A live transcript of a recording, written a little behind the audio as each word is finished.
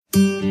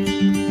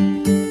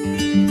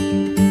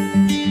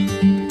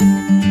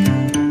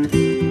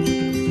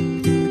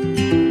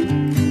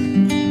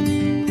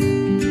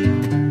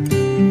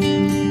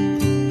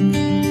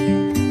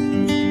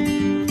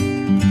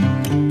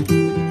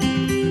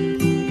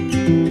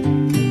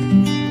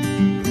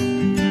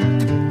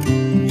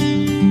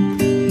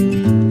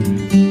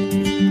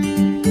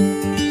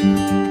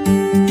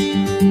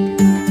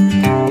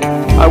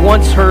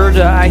once heard,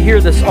 I hear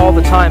this all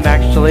the time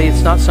actually.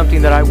 It's not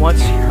something that I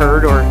once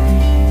heard or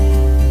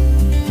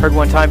heard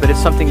one time, but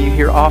it's something you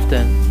hear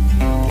often.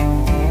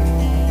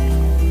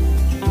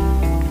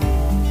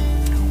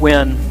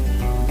 When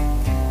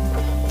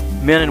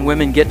men and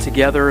women get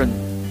together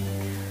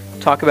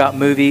and talk about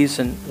movies,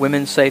 and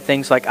women say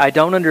things like, "I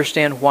don't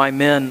understand why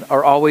men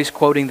are always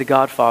quoting The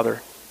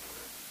Godfather.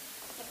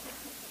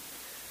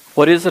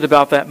 What is it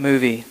about that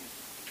movie?"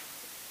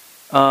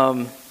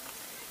 There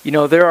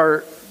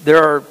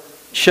are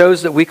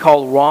shows that we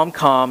call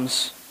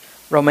rom-coms,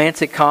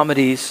 romantic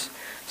comedies.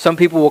 Some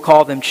people will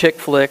call them chick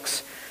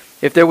flicks.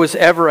 If there was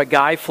ever a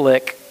guy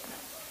flick,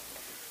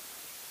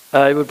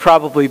 it would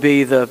probably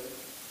be the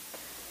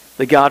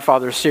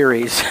Godfather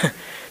series.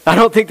 I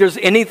don't think there's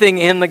anything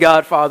in The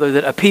Godfather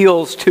that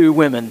appeals to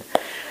women.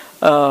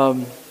 But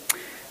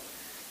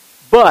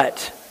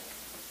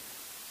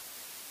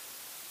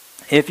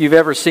if you've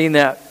ever seen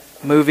that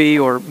movie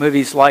or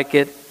movies like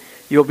it,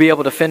 you'll be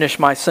able to finish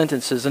my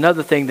sentences.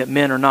 Another thing that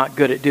men are not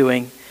good at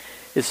doing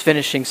is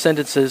finishing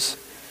sentences.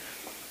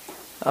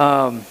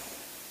 But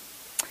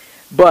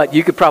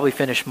you could probably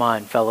finish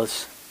mine,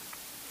 fellas.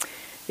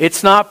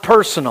 It's not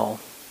personal.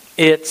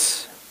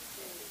 It's,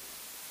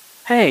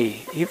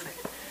 hey,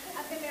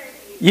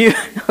 you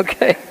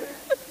okay?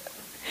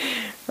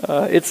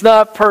 It's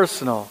not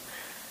personal.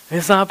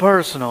 It's not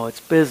personal. It's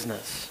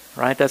business,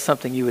 right? That's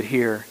something you would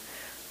hear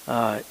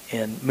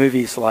in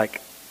movies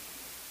like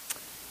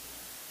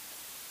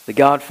The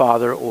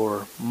Godfather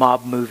or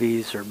mob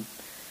movies. And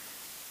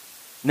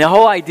the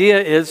whole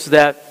idea is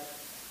that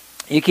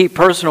you keep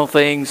personal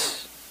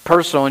things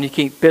personal and you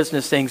keep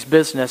business things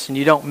business, and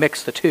you don't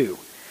mix the two.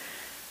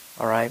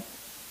 All right?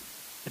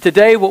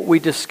 Today what we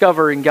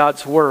discover in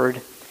God's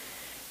Word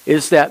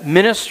is that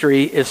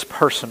ministry is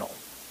personal.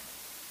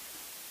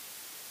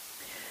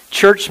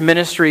 Church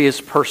ministry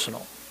is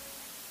personal.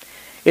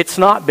 It's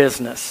not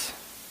business.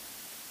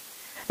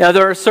 Now,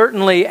 there are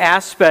certainly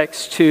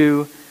aspects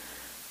to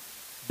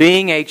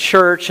being a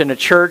church, and a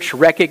church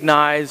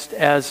recognized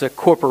as a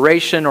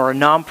corporation or a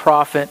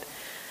nonprofit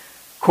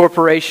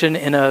corporation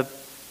in a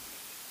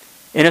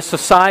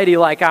society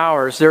like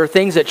ours. There are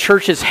things that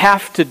churches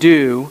have to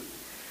do.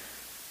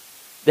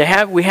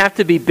 We have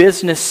to be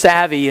business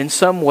savvy in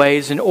some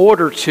ways in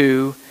order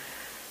to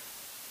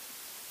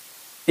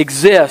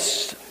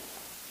exist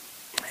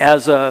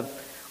as a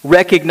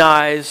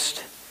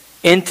recognized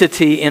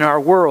entity in our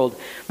world.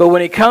 But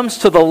when it comes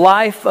to the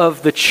life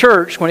of the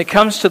church, when it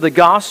comes to the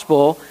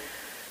gospel,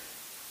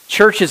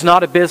 church is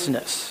not a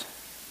business.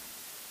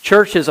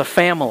 Church is a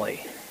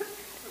family.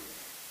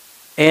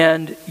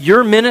 And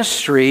your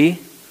ministry,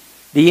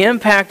 the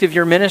impact of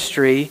your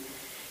ministry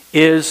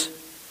is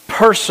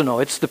personal.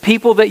 It's the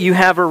people that you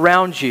have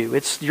around you.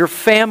 It's your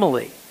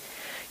family.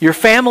 Your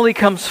family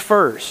comes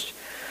first.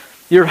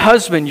 Your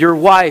husband, your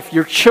wife,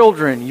 your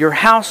children, your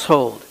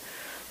household,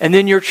 and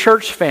then your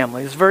church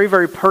family. It's very,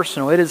 very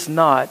personal. It is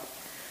not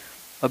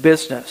a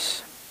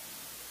business.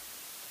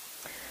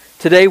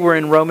 Today we're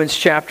in Romans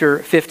chapter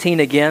 15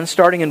 again,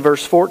 starting in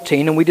verse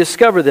 14, and we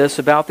discover this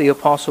about the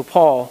Apostle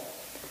Paul.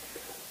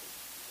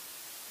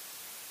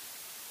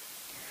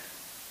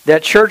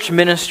 That church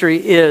ministry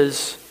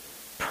is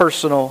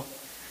personal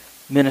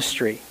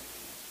ministry.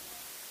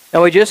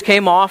 Now, we just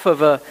came off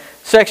of a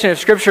section of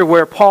Scripture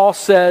where Paul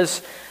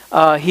says,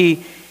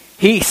 he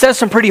says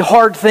some pretty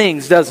hard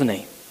things, doesn't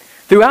he?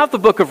 Throughout the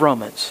book of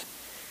Romans.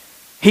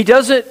 He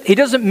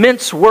doesn't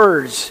mince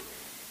words.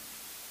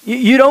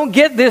 You don't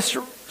get this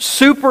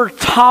super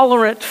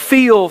tolerant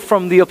feel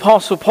from the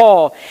Apostle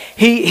Paul.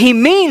 He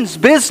means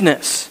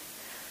business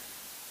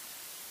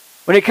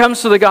when it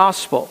comes to the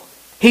gospel.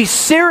 He's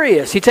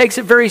serious. He takes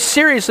it very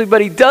seriously,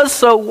 but he does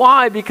so.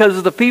 Why? Because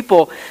of the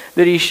people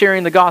that he's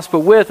sharing the gospel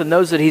with, and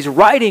those that he's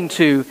writing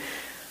to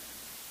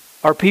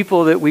are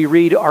people that we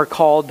read are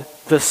called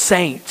the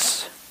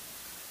saints,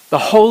 the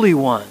holy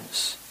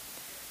ones,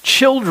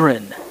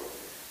 children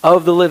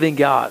of the living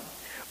God,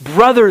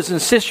 brothers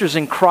and sisters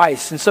in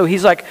Christ. And so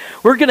he's like,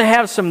 we're going to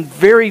have some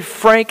very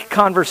frank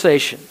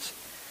conversations.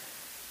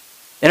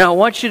 And I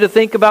want you to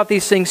think about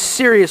these things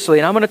seriously.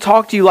 And I'm going to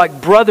talk to you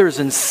like brothers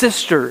and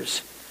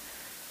sisters.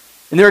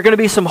 And there are going to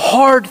be some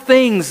hard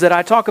things that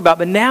I talk about.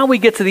 But now we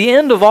get to the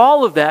end of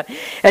all of that.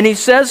 And he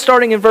says,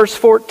 starting in verse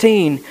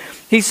 14,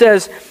 he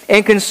says,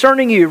 and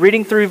concerning you,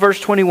 reading through verse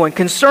 21,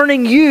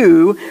 concerning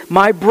you,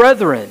 my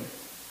brethren,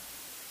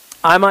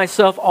 I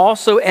myself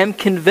also am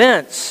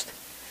convinced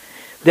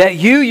that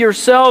you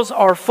yourselves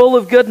are full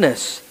of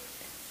goodness,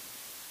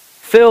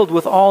 filled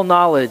with all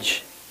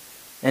knowledge,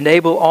 and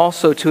able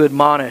also to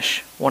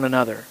admonish one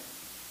another.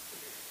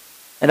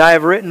 And I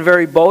have written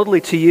very boldly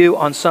to you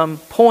on some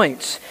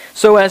points,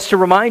 so as to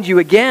remind you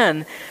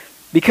again,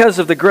 because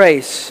of the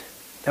grace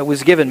that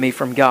was given me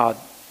from God,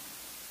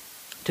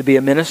 to be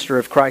a minister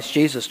of Christ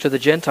Jesus to the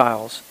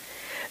Gentiles,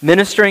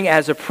 ministering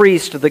as a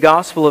priest of the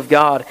gospel of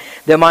God,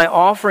 that my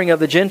offering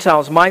of the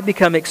Gentiles might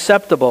become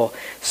acceptable,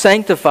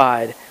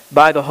 sanctified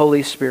by the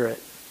Holy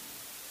Spirit.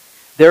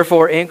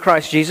 Therefore, in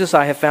Christ Jesus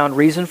I have found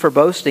reason for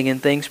boasting in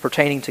things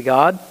pertaining to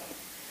God.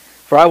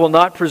 For I will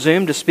not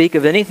presume to speak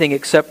of anything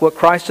except what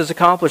Christ has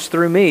accomplished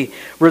through me,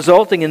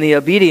 resulting in the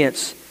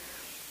obedience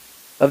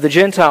of the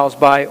Gentiles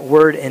by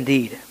word and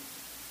deed,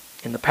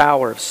 in the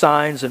power of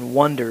signs and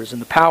wonders, in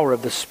the power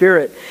of the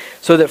Spirit,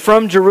 so that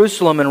from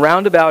Jerusalem and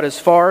round about as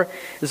far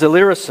as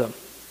Illyricum,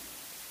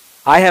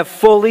 I have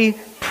fully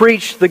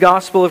preached the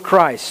gospel of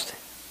Christ.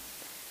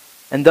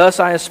 And thus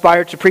I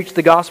aspire to preach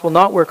the gospel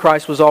not where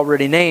Christ was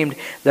already named,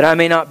 that I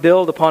may not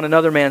build upon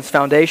another man's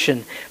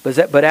foundation,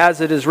 but as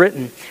it is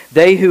written,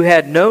 they who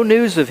had no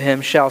news of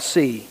him shall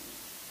see,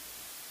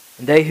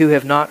 and they who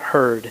have not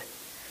heard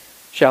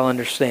shall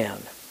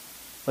understand.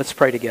 Let's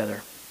pray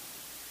together.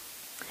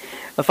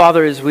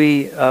 Father, as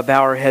we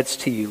bow our heads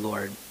to you,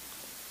 Lord,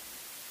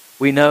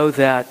 we know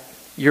that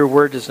your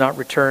word does not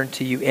return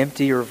to you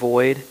empty or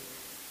void,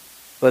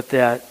 but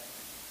that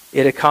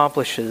it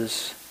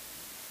accomplishes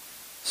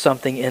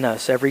something in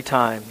us every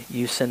time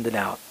you send it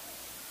out.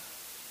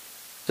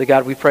 So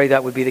God, we pray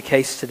that would be the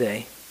case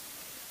today,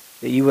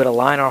 that you would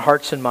align our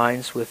hearts and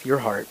minds with your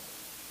heart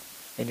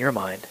and your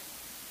mind.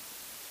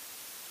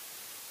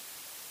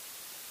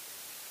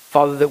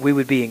 Father, that we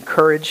would be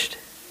encouraged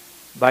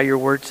by your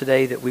word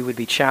today, that we would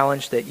be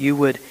challenged, that you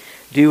would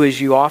do as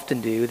you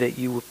often do, that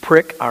you would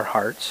prick our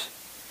hearts,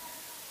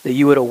 that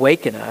you would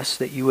awaken us,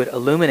 that you would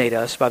illuminate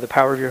us by the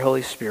power of your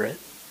Holy Spirit,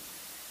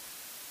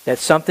 that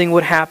something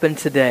would happen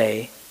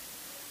today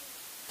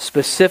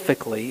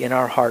specifically in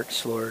our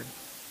hearts, Lord,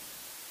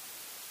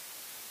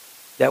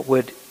 that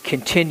would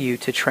continue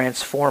to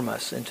transform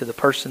us into the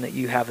person that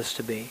you have us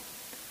to be.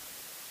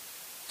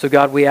 So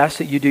God, we ask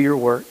that you do your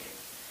work,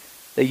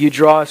 that you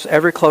draw us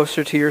ever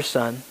closer to your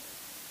Son,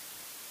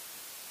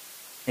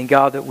 and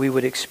God, that we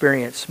would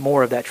experience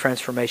more of that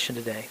transformation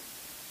today.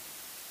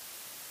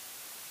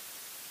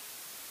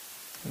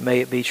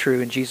 May it be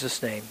true in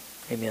Jesus' name.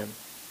 Amen.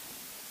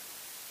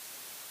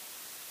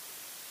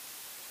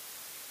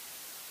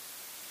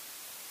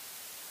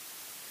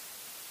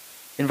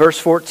 In verse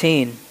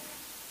 14,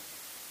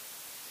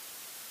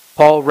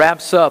 Paul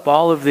wraps up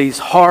all of these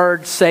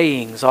hard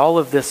sayings, all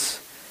of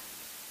this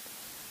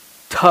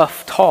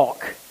tough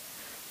talk,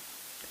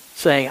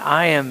 saying,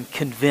 I am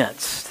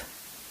convinced.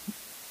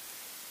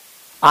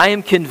 I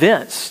am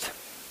convinced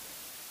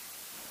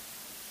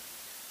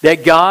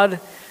that God,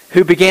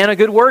 who began a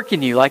good work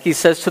in you, like he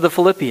says to the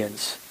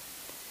Philippians,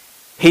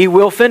 he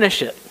will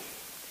finish it.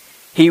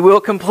 He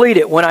will complete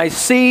it. When I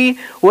see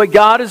what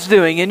God is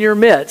doing in your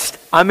midst,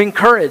 I'm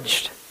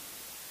encouraged.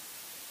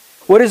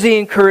 What is he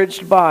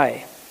encouraged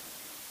by?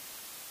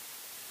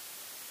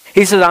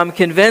 He says, I'm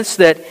convinced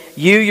that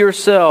you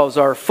yourselves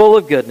are full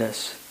of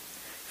goodness,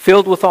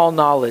 filled with all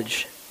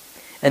knowledge,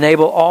 and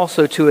able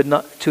also to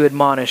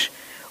admonish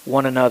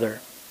one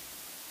another.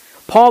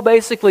 Paul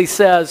basically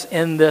says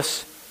in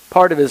this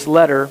part of his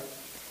letter,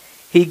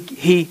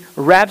 he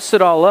wraps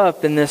it all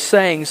up in this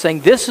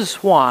saying, this is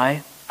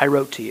why I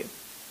wrote to you.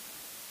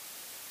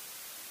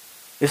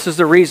 This is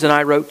the reason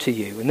I wrote to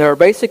you. And there are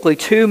basically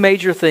two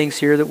major things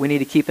here that we need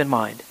to keep in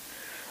mind.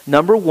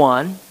 Number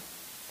one,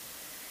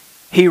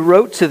 he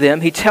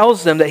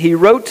tells them that he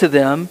wrote to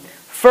them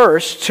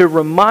first to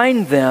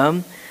remind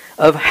them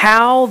of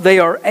how they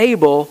are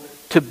able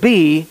to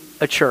be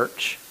a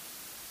church.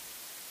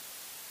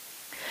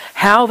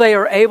 How they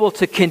are able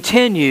to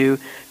continue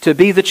to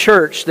be the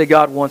church that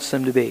God wants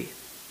them to be.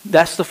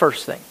 That's the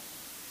first thing.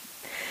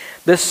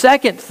 The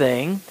second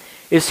thing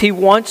is he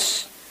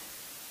wants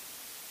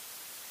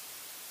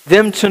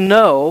them to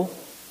know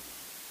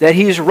that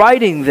he's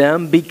writing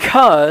them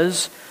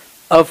because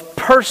of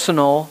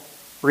personal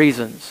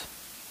reasons.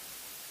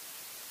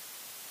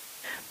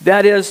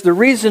 That is, the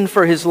reason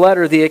for his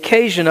letter, the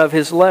occasion of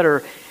his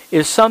letter,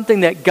 is something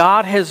that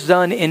God has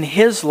done in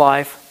his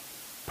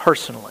life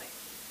personally.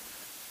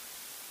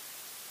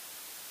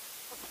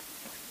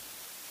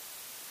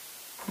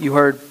 You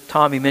heard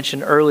Tommy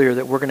mention earlier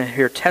that we're going to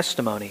hear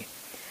testimony.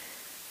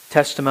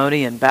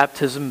 Testimony and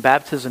baptism.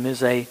 Baptism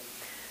is a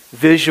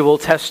visual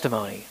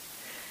testimony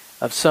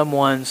of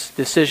someone's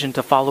decision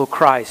to follow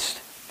Christ.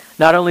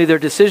 Not only their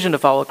decision to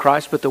follow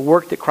Christ, but the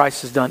work that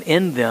Christ has done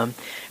in them,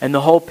 and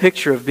the whole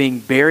picture of being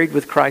buried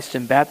with Christ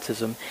in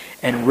baptism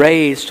and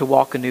raised to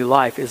walk a new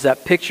life is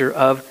that picture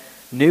of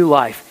new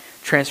life,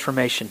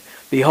 transformation.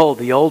 Behold,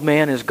 the old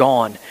man is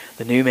gone,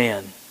 the new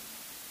man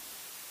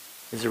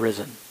is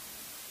arisen.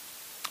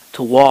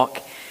 To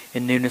walk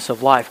in newness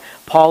of life.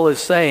 Paul is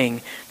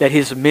saying that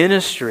his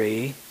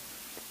ministry,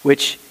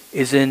 which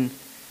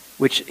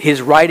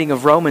his writing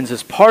of Romans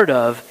is part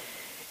of,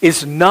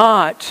 is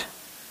not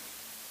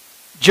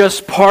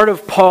just part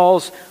of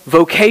Paul's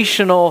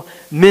vocational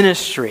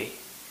ministry.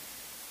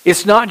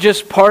 It's not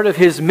just part of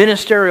his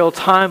ministerial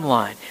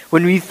timeline.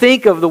 When we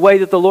think of the way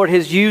that the Lord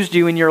has used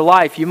you in your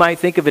life, you might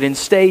think of it in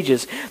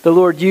stages. The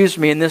Lord used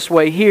me in this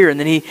way here, and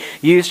then he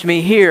used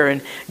me here,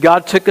 and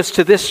God took us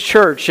to this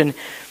church, and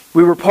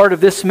we were part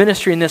of this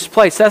ministry in this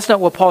place. That's not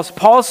what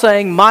Paul's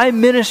saying. My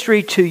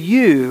ministry to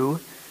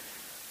you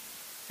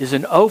is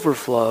an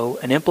overflow,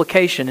 an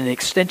implication, an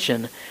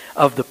extension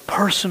of the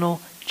personal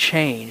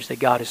change that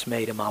God has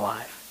made in my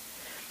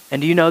life.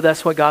 And do you know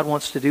that's what God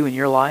wants to do in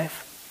your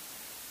life?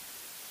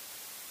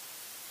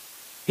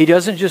 He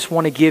doesn't just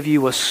want to give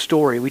you a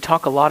story. We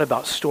talk a lot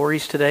about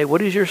stories today.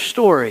 What is your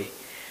story?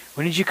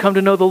 When did you come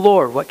to know the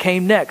Lord? What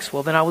came next?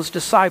 Well, then I was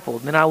discipled.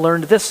 And then I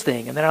learned this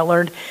thing. And then I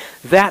learned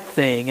that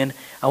thing. And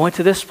I went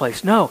to this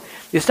place. No,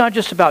 it's not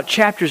just about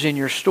chapters in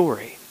your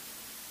story.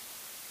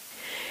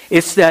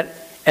 It's that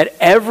at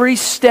every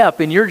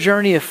step in your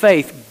journey of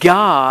faith,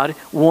 God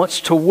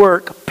wants to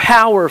work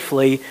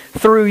powerfully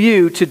through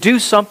you to do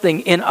something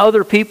in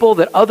other people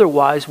that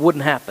otherwise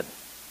wouldn't happen.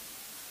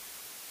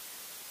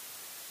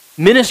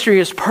 Ministry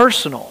is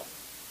personal.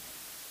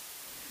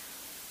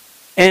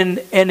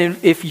 And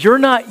if you're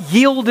not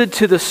yielded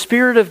to the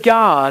Spirit of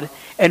God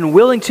and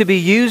willing to be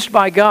used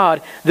by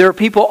God, there are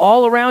people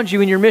all around you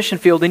in your mission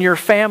field, in your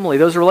family,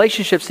 those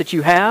relationships that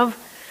you have,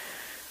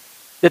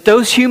 that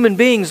those human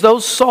beings,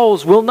 those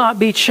souls will not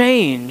be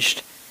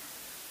changed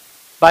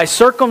by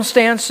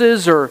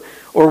circumstances or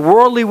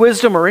worldly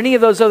wisdom or any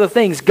of those other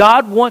things.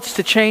 God wants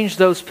to change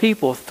those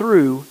people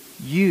through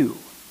you.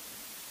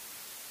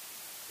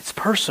 It's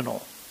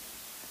personal.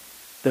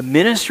 The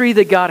ministry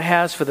that God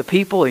has for the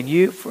people in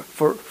you,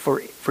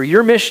 for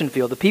your mission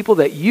field, the people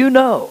that you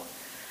know,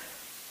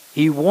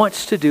 He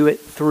wants to do it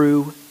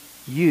through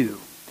you.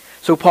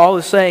 So Paul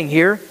is saying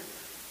here,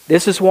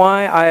 this is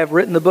why I have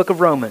written the book of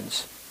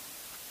Romans.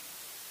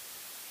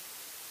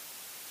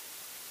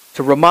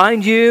 To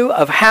remind you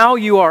of how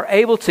you are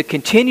able to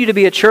continue to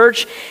be a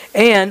church,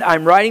 and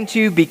I'm writing to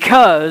you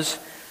because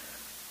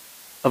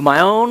of my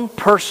own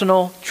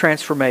personal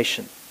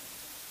transformation.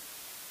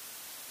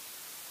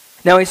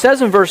 Now he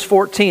says in verse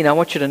 14, I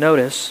want you to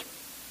notice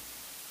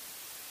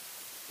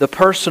the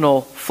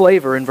personal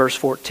flavor in verse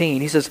 14.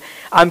 He says,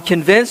 I'm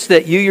convinced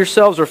that you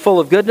yourselves are full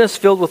of goodness,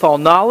 filled with all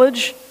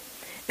knowledge,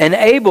 and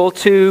able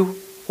to,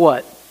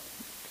 what?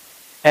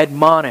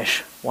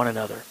 Admonish one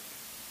another.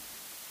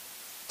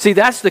 See,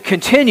 that's the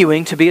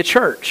continuing to be a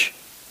church.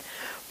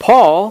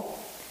 Paul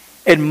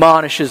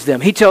admonishes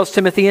them. He tells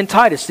Timothy and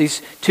Titus,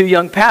 these two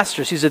young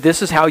pastors, he said,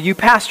 this is how you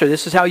pastor,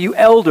 this is how you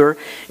elder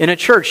in a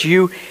church.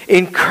 You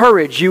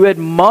encourage, you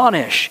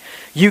admonish.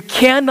 You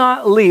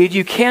cannot lead,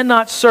 you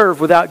cannot serve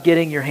without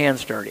getting your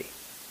hands dirty,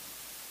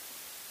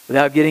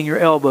 without getting your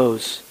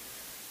elbows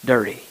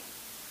dirty.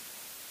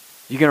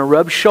 You're going to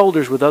rub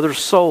shoulders with other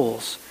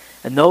souls,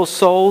 and those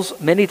souls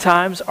many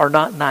times are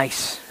not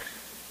nice.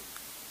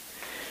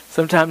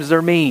 Sometimes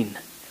they're mean.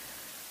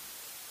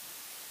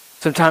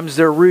 Sometimes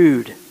they're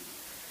rude.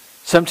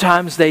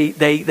 Sometimes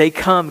they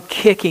come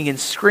kicking and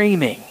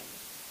screaming.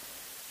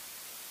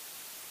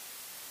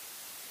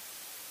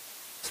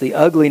 It's the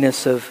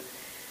ugliness of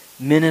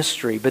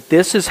ministry. But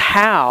this is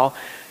how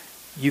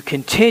you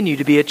continue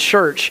to be a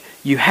church.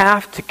 You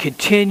have to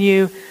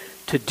continue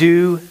to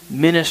do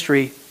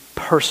ministry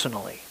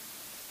personally.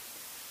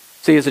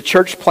 See, as a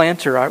church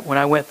planter, when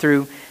I went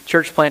through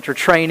church planter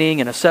training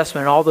and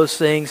assessment and all those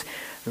things,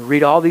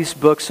 read all these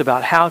books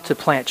about how to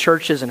plant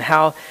churches and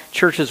how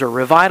churches are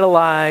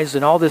revitalized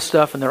and all this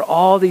stuff. And there are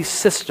all these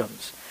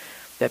systems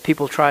that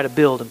people try to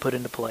build and put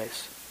into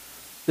place.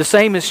 The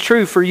same is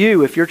true for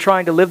you. If you're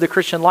trying to live the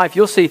Christian life,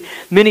 you'll see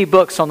many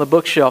books on the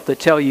bookshelf that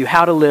tell you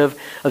how to live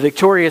a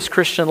victorious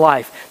Christian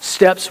life.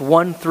 Steps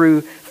 1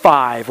 through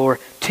 5 or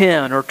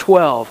 10 or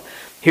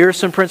 12. Here are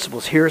some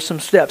principles. Here are some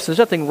steps. There's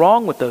nothing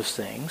wrong with those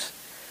things.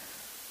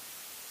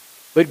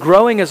 But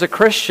growing as a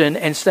Christian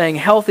and staying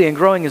healthy and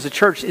growing as a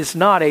church is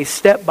not a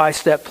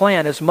step-by-step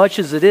plan as much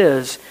as it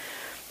is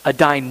a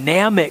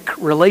dynamic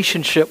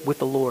relationship with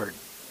the Lord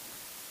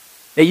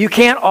that you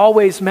can't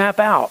always map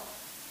out.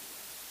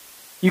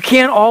 You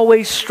can't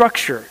always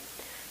structure.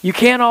 You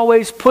can't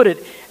always put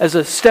it as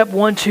a step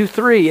 1, 2,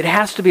 3. It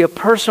has to be a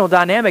personal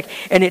dynamic,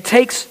 and it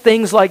takes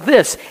things like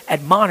this,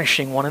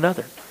 admonishing one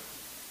another.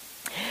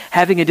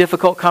 Having a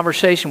difficult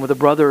conversation with a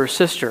brother or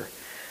sister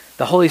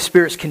the Holy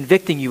Spirit's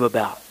convicting you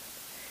about.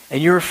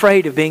 And you're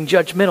afraid of being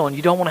judgmental and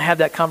you don't want to have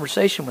that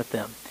conversation with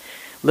them.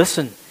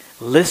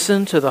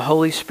 Listen to the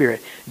Holy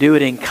Spirit. Do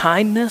it in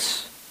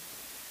kindness.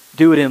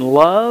 Do it in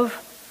love.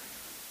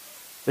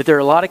 But there are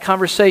a lot of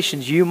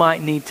conversations you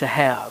might need to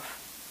have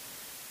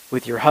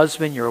with your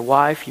husband, your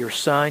wife, your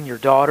son, your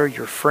daughter,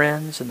 your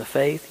friends in the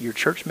faith, your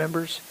church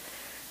members,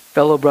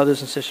 fellow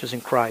brothers and sisters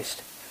in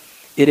Christ.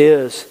 It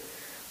is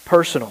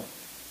personal.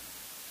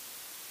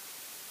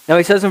 Now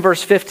he says in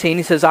verse 15,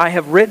 he says, I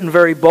have written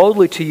very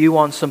boldly to you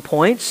on some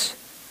points,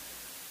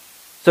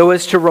 so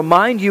as to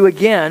remind you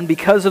again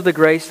because of the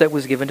grace that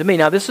was given to me.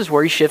 Now this is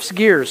where he shifts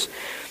gears.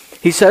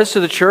 He says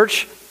to the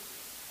church,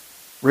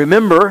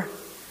 remember,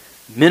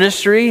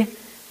 ministry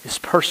is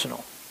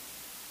personal.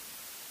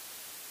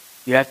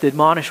 You have to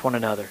admonish one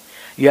another.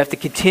 You have to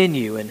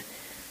continue in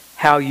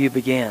how you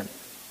began.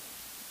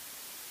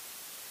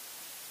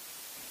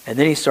 And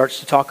then he starts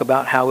to talk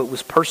about how it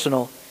was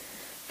personal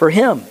for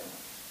him.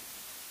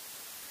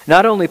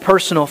 Not only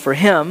personal for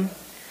him,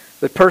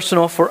 but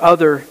personal for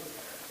other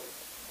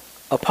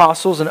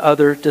apostles and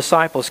other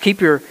disciples.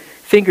 Keep your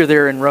finger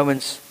there in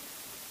Romans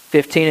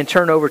 15 and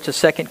turn over to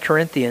 2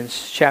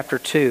 Corinthians chapter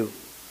 2.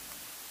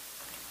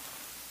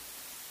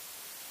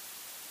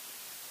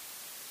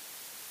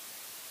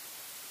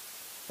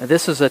 Now,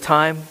 this is a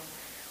time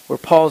where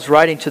Paul's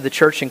writing to the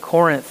church in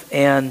Corinth,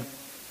 and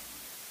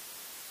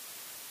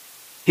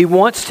he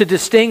wants to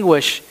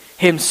distinguish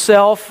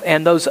himself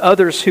and those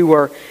others who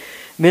are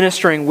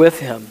ministering with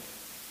him,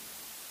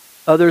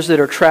 others that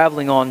are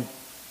traveling on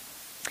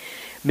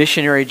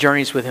missionary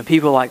journeys with him,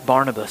 people like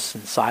Barnabas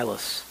and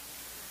Silas,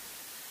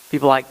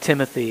 people like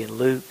Timothy and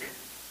Luke.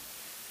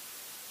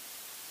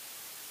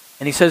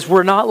 And he says,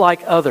 we're not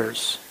like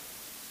others.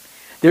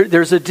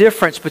 There's a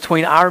difference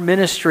between our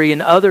ministry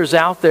and others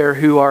out there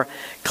who are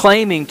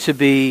claiming to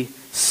be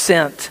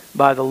sent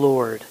by the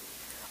Lord,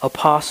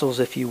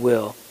 apostles, if you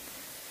will.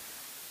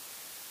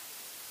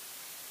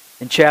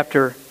 In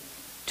chapter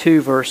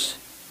 2, verse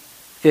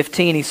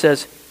 15, he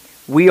says,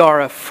 we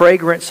are a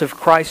fragrance of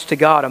Christ to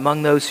God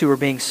among those who are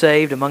being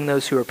saved, among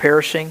those who are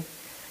perishing.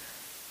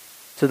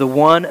 To the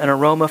one, an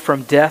aroma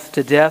from death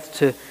to death.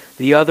 To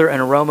the other, an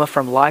aroma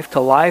from life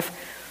to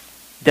life.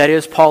 That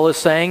is, Paul is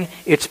saying,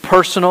 it's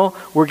personal.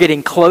 We're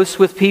getting close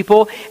with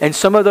people. And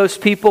some of those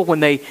people, when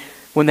they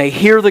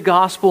hear the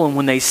gospel and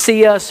when they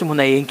see us and when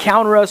they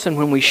encounter us and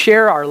when we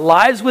share our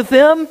lives with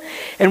them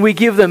and we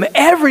give them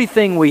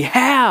everything we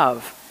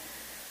have,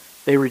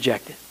 they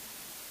reject it.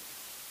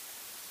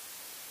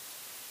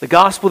 The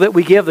gospel that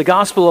we give, the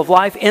gospel of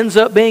life, ends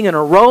up being an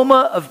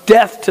aroma of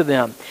death to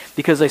them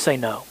because they say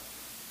no.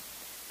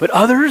 But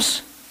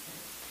others,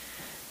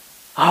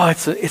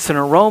 it's an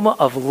aroma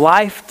of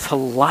life to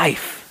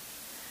life.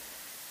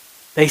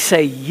 They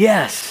say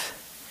yes.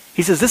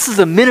 He says this is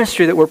a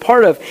ministry that we're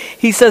part of.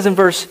 He says in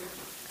verse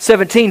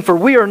 17, for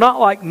we are not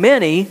like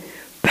many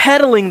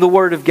peddling the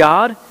word of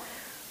God,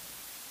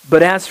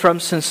 but as from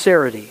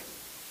sincerity.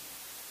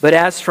 But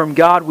as from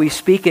God, we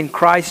speak in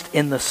Christ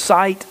in the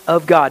sight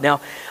of God. Now,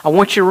 I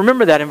want you to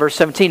remember that in verse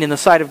 17, in the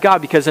sight of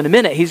God, because in a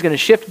minute he's going to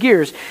shift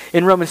gears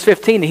in Romans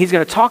 15, and he's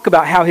going to talk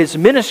about how his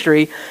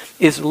ministry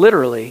is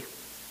literally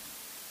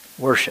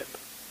worship.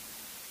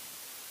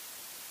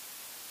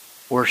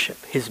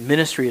 Worship. His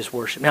ministry is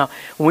worship. Now,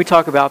 when we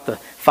talk about the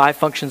 5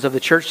 functions of the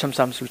church,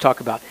 sometimes we talk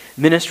about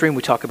ministry and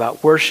we talk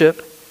about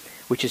worship,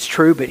 which is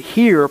true. But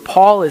here,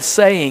 Paul is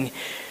saying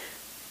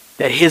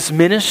that his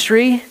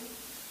ministry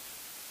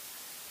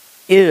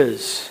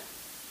is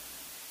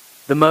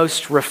the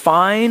most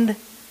refined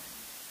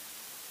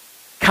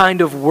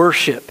kind of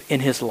worship in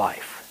his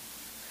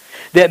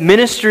life. That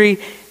ministry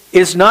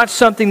is not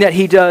something that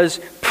he does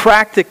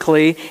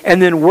practically,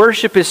 and then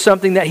worship is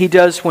something that he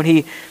does when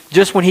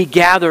he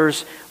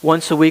gathers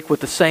once a week with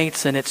the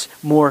saints and it's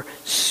more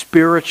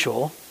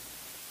spiritual.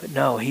 But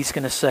no, he's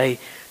going to say,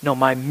 no,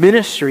 my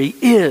ministry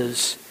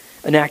is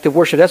an act of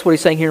worship. That's what he's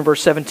saying here in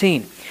verse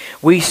 17.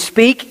 We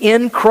speak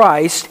in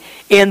Christ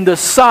in the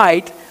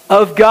sight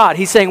of God.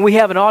 He's saying we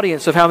have an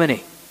audience of how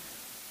many?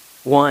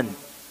 1.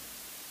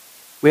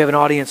 We have an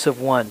audience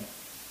of 1.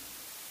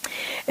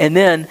 And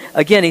then,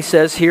 again, he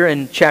says here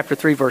in chapter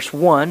 3, verse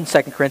 1,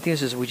 2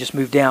 Corinthians, as we just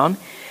moved down,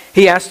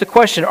 he asks the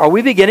question, are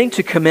we beginning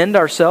to commend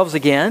ourselves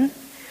again?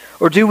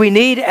 Or do we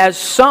need, as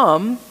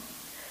some,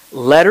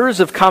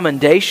 letters of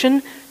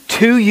commendation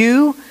to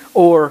you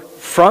or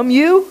from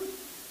you?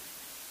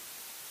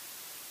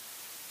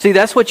 See,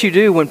 that's what you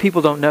do when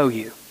people don't know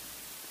you.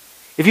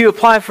 If you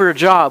apply for a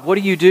job, what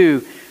do you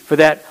do for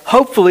that,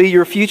 hopefully,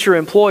 your future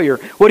employer?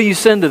 What do you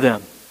send to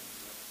them?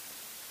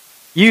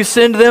 You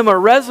send them a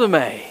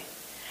resume.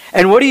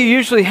 And what do you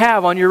usually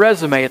have on your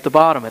resume at the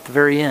bottom, at the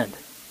very end?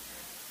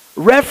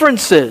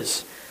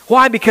 References.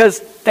 Why? Because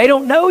they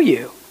don't know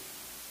you.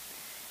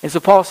 And so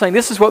Paul's saying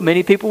this is what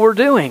many people were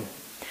doing.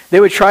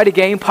 They would try to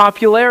gain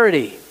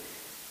popularity.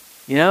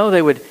 You know,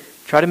 they would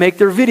try to make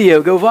their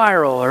video go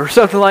viral or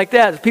something like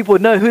that. People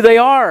would know who they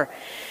are.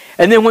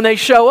 And then when they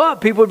show up,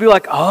 people would be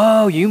like,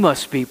 oh, you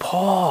must be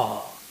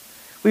Paul.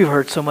 We've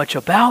heard so much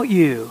about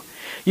you.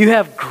 You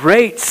have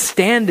great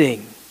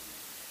standing.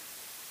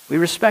 We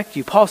respect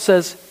you. Paul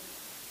says,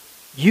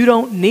 you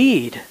don't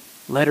need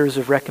letters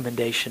of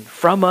recommendation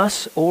from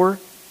us or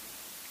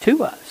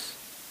to us,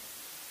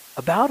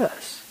 about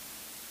us.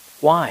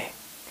 Why?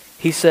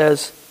 He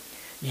says,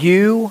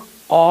 you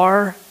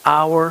are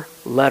our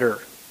letter.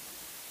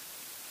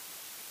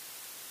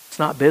 It's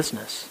not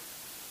business.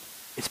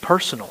 It's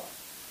personal.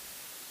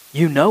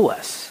 You know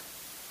us.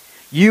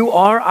 You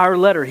are our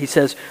letter, he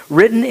says,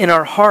 written in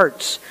our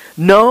hearts,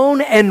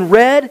 known and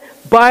read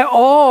by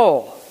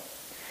all,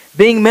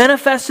 being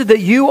manifested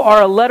that you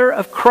are a letter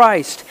of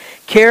Christ,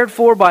 cared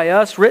for by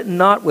us, written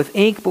not with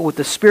ink, but with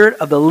the Spirit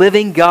of the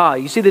living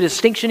God. You see the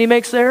distinction he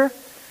makes there?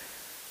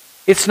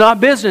 It's not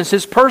business,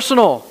 it's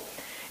personal.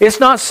 It's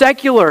not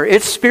secular,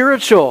 it's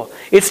spiritual.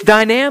 It's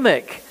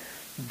dynamic.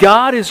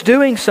 God is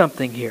doing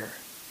something here.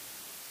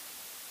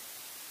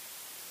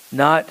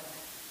 Not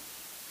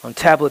on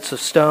tablets of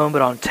stone,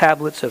 but on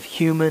tablets of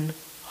human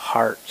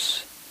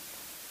hearts.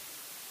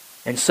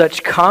 And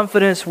such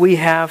confidence we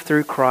have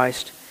through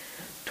Christ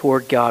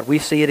toward God. We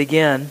see it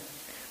again,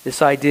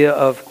 this idea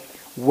of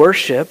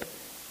worship,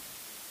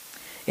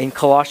 in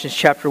Colossians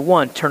chapter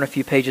 1. Turn a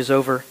few pages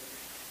over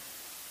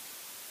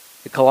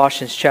to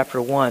Colossians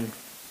chapter 1.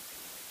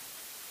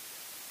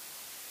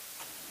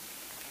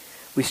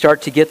 We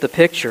start to get the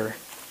picture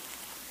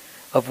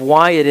of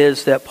why it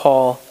is that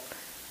Paul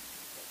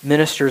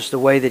ministers the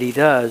way that he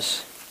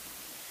does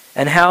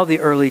and how the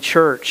early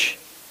church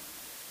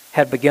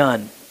had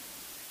begun.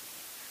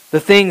 The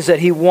things that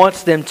he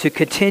wants them to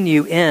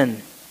continue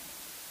in.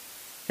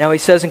 Now he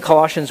says in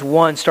Colossians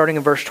 1, starting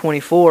in verse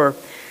 24,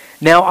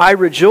 "Now I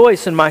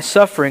rejoice in my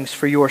sufferings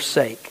for your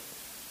sake.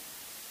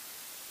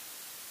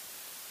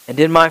 And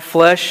in my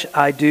flesh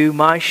I do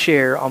my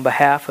share on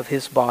behalf of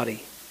his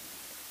body,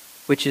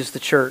 which is the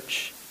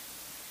church,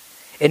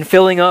 in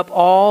filling up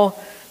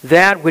all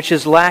that which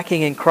is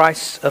lacking in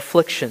Christ's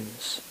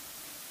afflictions.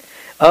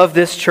 Of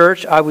this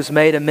church I was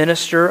made a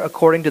minister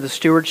according to the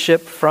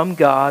stewardship from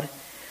God,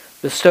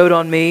 bestowed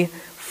on me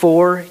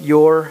for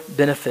your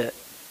benefit,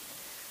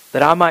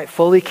 that I might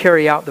fully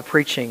carry out the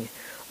preaching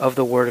of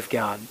the Word of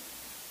God."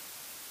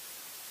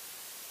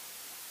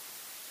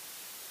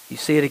 You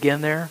see it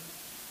again there?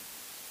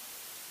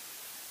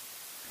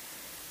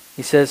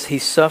 He says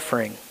he's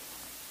suffering.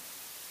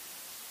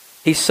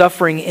 He's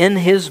suffering in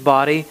his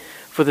body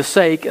for the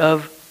sake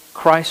of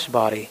Christ's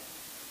body.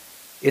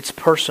 It's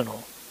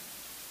personal.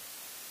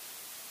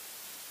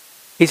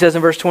 He says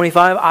in verse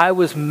 25, "I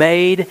was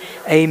made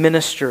a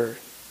minister."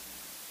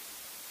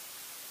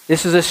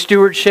 This is a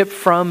stewardship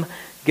from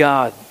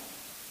God.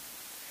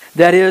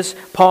 That is,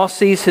 Paul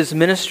sees his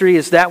ministry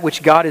as that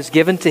which God has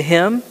given to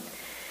him,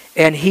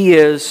 and he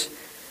is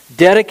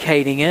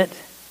dedicating it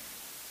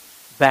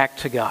back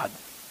to God.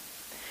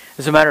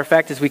 As a matter of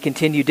fact, as we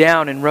continue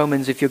down in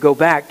Romans, if you go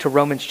back to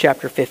Romans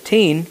chapter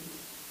 15,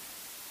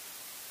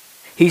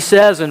 he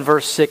says in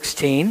verse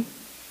 16,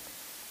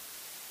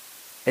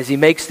 as he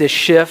makes this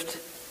shift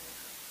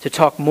to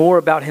talk more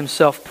about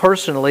himself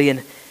personally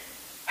and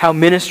how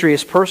ministry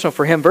is personal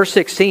for him. Verse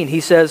 16,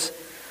 he says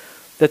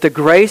that the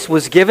grace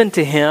was given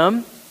to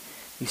him.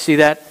 You see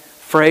that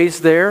phrase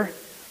there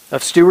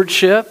of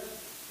stewardship?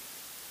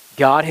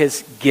 God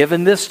has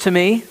given this to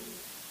me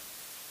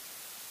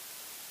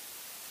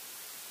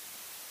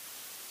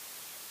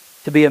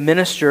to be a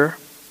minister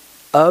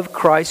of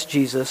Christ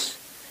Jesus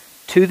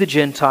to the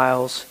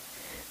Gentiles,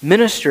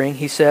 ministering,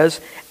 he says,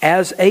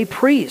 as a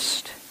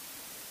priest,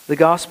 the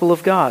gospel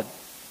of God,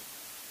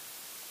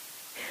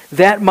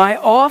 that my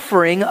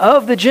offering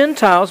of the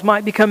Gentiles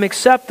might become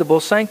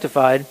acceptable,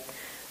 sanctified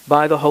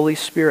by the Holy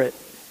Spirit.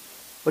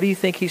 What do you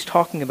think he's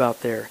talking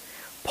about there?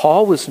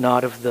 Paul was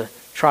not of the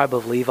tribe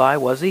of Levi,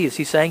 was he? Is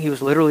he saying he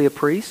was literally a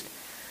priest?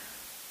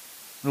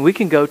 I mean, we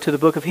can go to the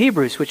book of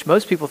Hebrews, which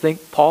most people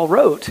think Paul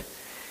wrote.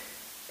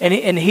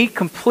 And he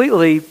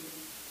completely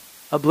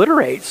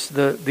obliterates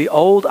the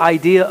old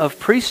idea of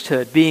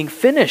priesthood being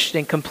finished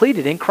and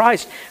completed in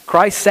Christ.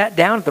 Christ sat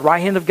down at the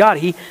right hand of God.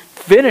 He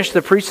finished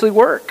the priestly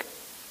work.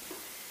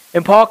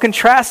 And Paul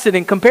contrasted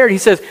and compared. He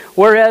says,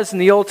 whereas in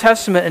the Old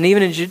Testament and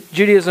even in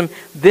Judaism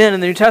then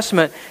in the New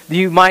Testament,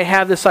 you might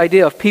have this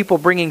idea of people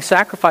bringing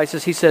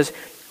sacrifices. He says,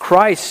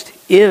 Christ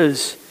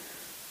is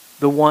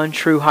the one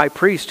true high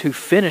priest who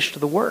finished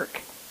the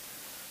work.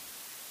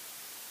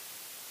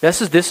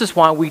 This is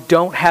why we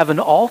don't have an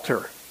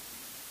altar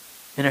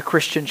in a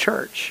Christian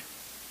church.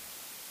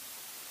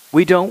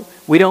 We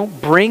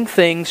don't bring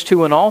things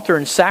to an altar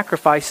and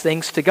sacrifice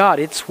things to God.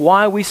 It's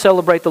why we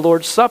celebrate the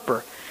Lord's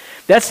Supper.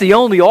 That's the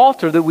only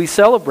altar that we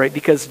celebrate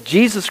because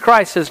Jesus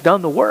Christ has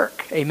done the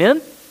work.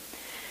 Amen?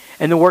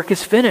 And the work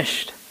is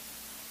finished.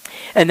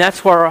 And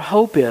that's where our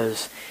hope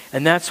is.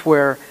 And that's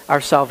where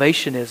our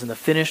salvation is, in the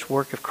finished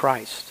work of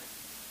Christ.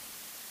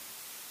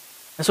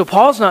 And so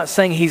Paul's not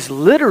saying he's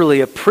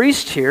literally a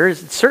priest here.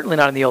 It's certainly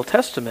not in the Old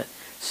Testament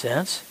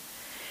sense.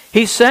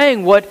 He's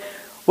saying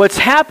what's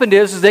happened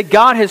is that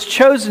God has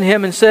chosen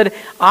him and said,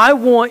 I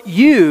want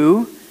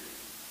you,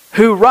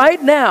 who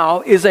right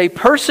now is a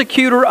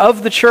persecutor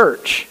of the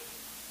church.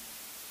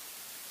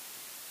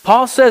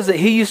 Paul says that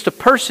he used to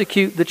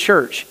persecute the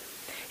church.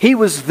 He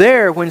was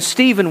there when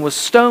Stephen was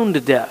stoned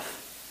to death.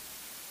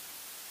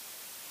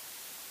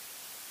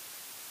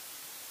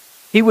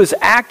 He was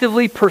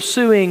actively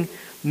pursuing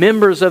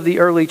members of the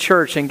early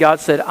church, and God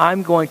said,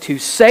 I'm going to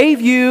save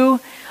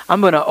you.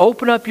 I'm going to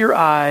open up your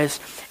eyes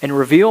and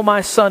reveal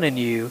my Son in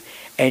you,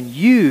 and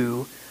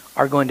you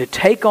are going to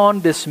take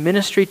on this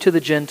ministry to the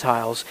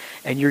Gentiles,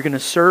 and you're going to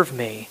serve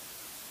me,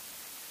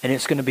 and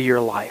it's going to be your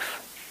life.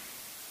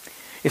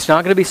 It's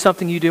not going to be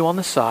something you do on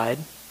the side.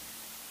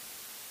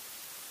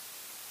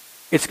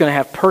 It's going to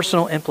have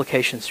personal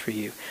implications for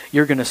you.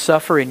 You're going to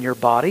suffer in your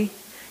body.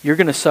 You're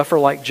going to suffer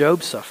like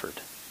Job suffered.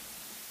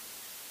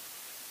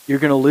 You're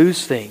going to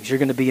lose things. You're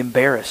going to be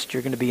embarrassed.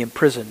 You're going to be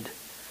imprisoned.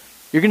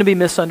 You're going to be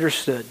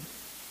misunderstood.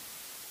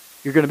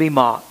 You're going to be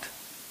mocked.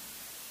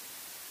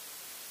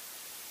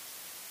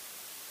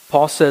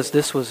 Paul says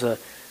this was a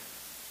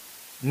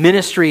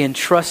ministry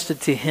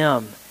entrusted to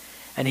him.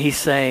 And he's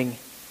saying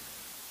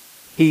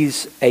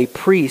he's a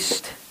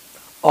priest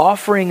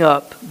offering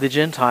up the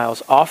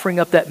Gentiles, offering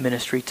up that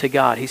ministry to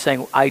God. He's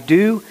saying, I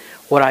do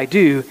what I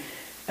do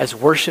as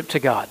worship to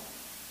God.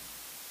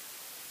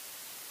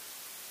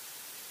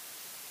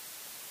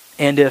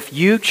 And if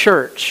you,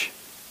 church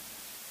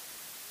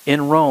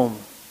in Rome,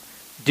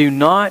 do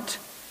not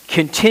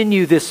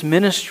continue this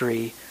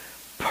ministry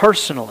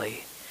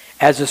personally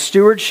as a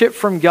stewardship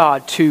from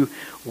God to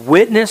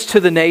witness to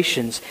the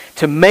nations,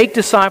 to make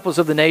disciples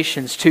of the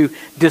nations, to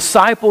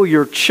disciple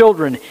your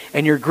children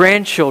and your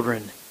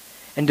grandchildren,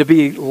 and to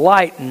be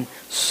light and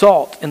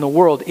salt in the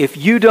world, if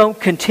you don't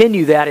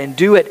continue that and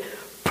do it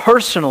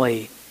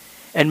personally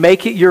and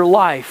make it your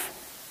life,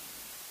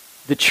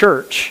 the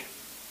church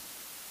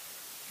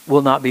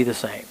will not be the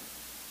same.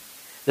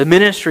 The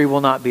ministry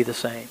will not be the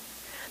same.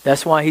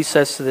 That's why he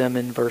says to them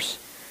in verse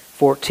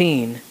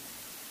 14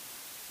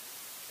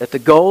 that the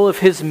goal of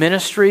his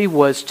ministry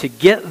was to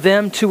get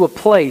them to a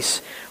place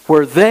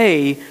where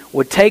they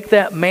would take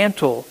that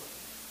mantle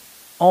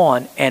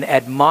on and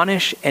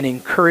admonish and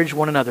encourage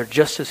one another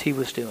just as he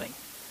was doing.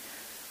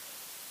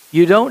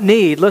 You don't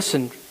need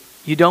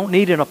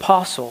an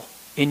apostle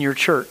in your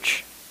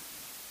church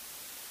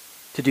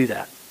to do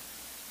that.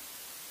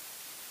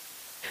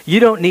 You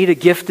don't need a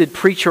gifted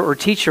preacher or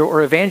teacher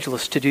or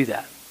evangelist to do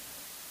that.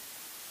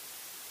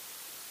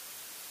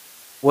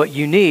 What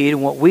you need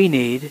and what we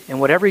need and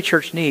what every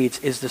church needs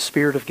is the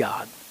Spirit of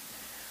God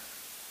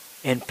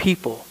and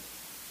people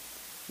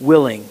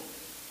willing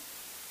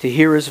to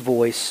hear his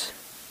voice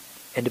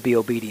and to be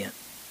obedient.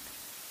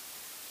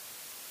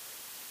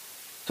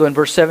 So in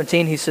verse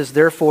 17 he says,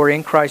 therefore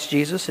in Christ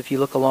Jesus, if you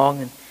look along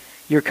in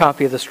your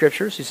copy of the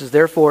Scriptures, he says,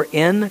 therefore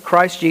in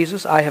Christ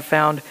Jesus I have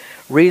found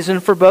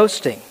reason for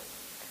boasting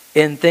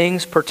in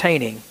things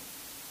pertaining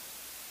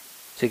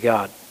to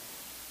God.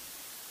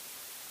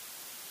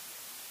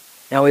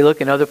 Now we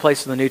look in other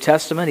places in the New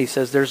Testament, he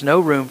says there's no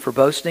room for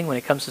boasting when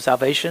it comes to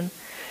salvation.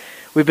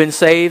 We've been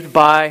saved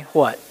by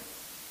what?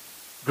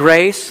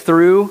 Grace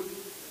through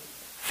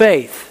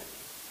faith.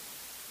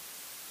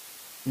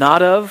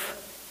 Not of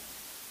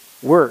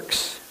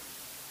works.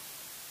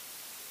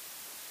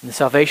 And the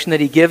salvation that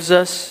he gives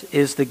us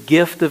is the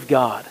gift of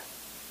God.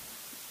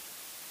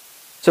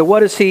 So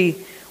what does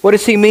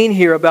he mean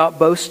here about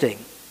boasting?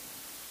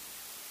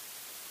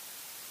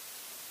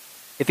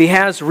 If he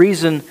has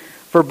reason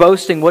for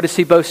boasting, what is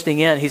he boasting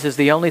in? He says,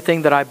 the only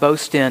thing that I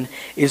boast in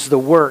is the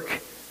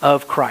work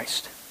of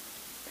Christ.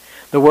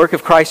 The work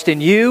of Christ in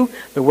you,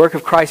 the work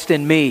of Christ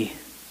in me.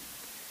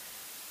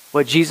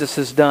 What Jesus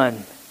has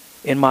done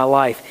in my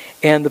life.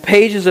 And the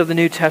pages of the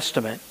New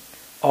Testament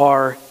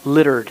are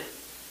littered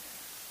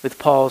with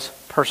Paul's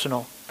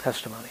personal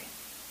testimony.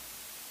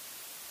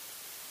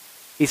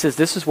 He says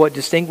this is what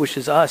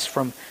distinguishes us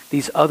from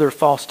these other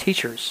false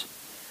teachers.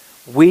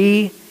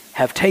 We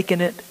have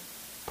taken it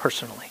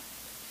personally.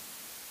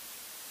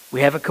 We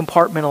haven't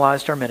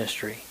compartmentalized our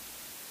ministry.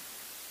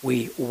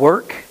 We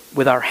work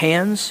with our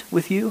hands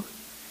with you.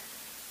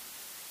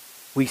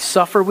 We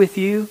suffer with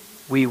you.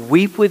 We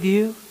weep with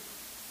you.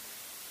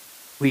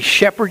 We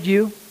shepherd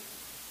you.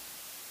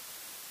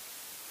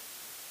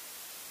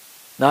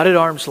 Not at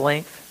arm's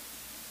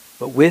length,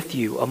 but with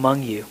you,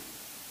 among you.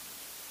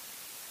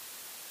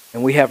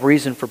 And we have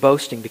reason for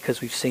boasting because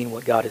we've seen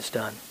what God has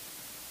done.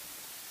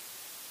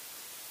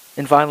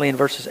 And finally, in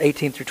verses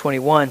 18 through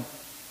 21,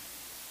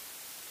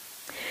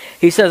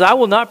 he says, I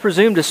will not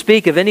presume to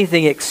speak of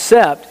anything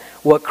except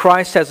what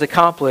Christ has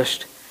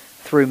accomplished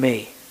through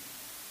me,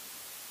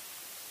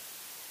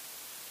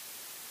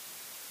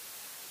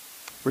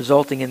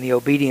 resulting in the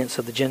obedience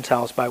of the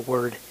Gentiles by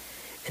word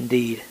and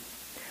deed.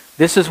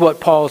 This is what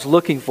Paul's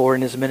looking for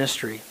in his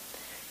ministry.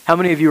 How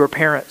many of you are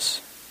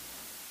parents?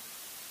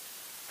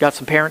 Got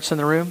some parents in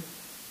the room?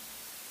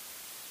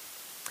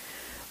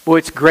 Boy,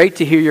 it's great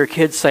to hear your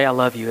kids say, I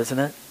love you, isn't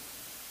it?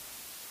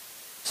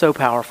 So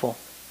powerful.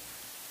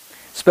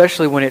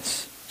 Especially when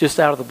it's just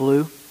out of the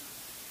blue.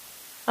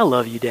 I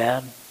love you,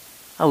 Dad.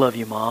 I love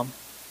you, Mom.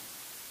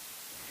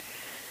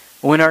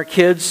 When our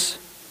kids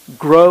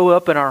grow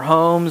up in our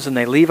homes and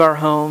they leave our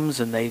homes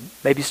and they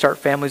maybe start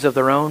families of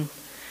their own,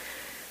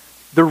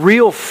 the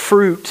real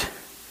fruit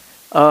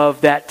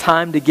of that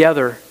time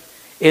together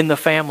in the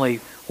family,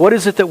 what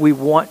is it that we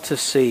want to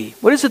see?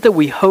 What is it that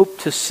we hope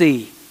to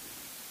see?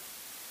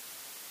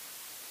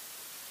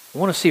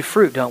 We want to see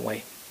fruit, don't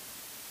we?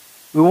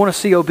 We want to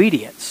see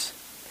obedience.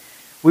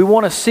 We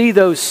want to see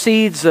those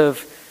seeds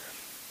of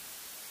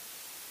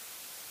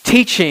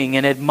teaching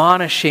and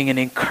admonishing and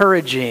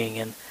encouraging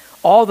and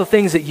all the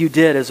things that you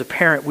did as a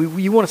parent.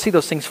 You want to see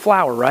those things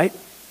flower, right?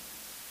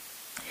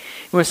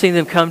 You want to see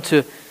them come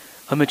to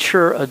a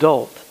mature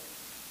adult.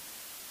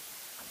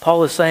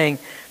 Paul is saying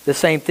the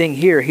same thing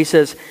here. He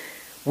says,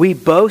 we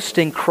boast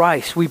in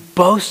Christ. We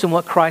boast in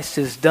what Christ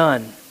has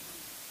done.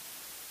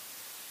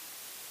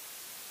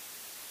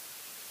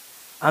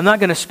 I'm not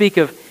going to speak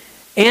of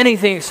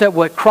anything except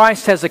what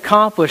Christ has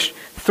accomplished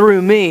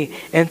through me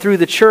and through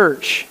the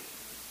church.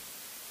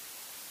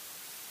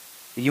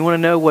 You want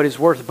to know what is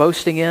worth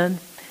boasting in?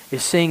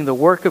 Is seeing the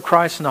work of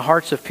Christ in the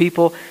hearts of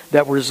people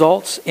that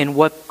results in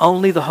what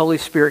only the Holy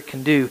Spirit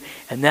can do,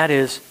 and that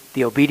is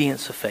the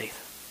obedience of faith.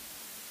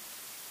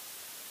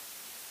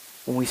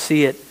 When we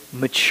see it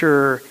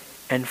mature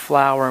and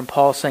flower, and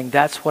Paul saying,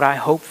 that's what I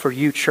hope for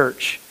you,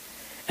 church.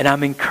 And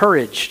I'm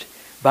encouraged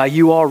by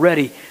you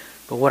already,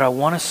 but what I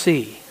want to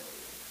see,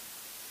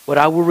 what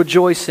I will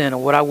rejoice in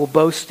and what I will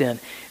boast in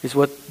is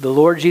what the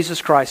Lord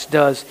Jesus Christ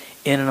does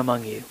in and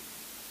among you.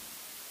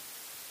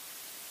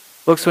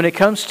 Folks, when it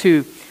comes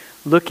to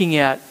looking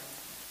at,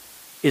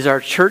 is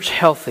our church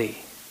healthy?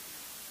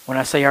 When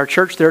I say our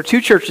church, there are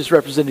two churches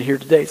represented here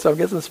today, so I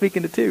guess I'm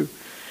speaking to two.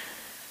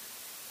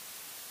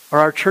 Are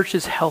our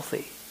churches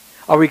healthy?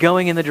 Are we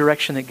going in the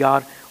direction that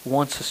God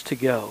wants us to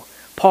go?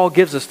 Paul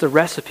gives us the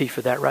recipe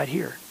for that right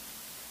here.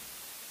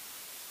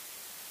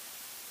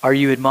 Are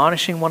you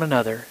admonishing one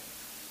another?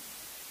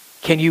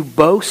 Can you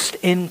boast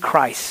in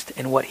Christ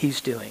and what He's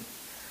doing?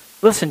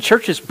 Listen,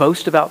 churches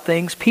boast about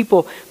things.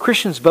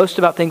 Christians boast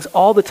about things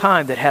all the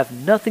time that have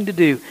nothing to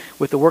do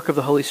with the work of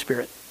the Holy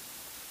Spirit.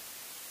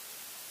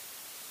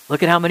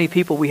 Look at how many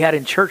people we had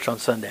in church on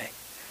Sunday.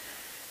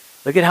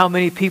 Look at how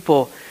many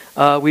people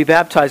we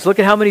baptized. Look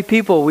at how many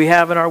people we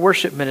have in our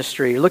worship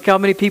ministry. Look how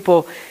many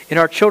people in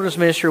our children's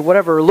ministry or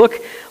whatever. Look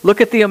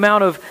at the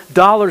amount of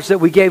dollars that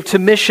we gave to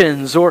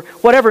missions or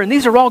whatever. And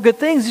these are all good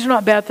things. These are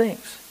not bad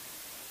things.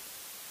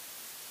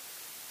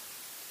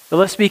 But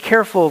let's be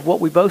careful of what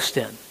we boast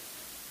in.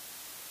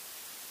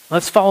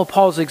 Let's follow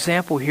Paul's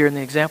example here in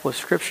the example of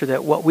Scripture,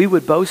 that what we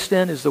would boast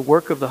in is the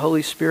work of the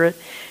Holy Spirit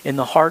in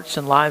the hearts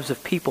and lives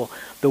of people.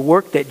 The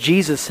work that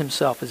Jesus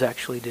Himself is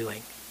actually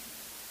doing.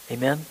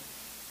 Amen?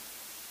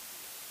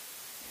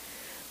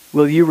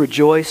 Will you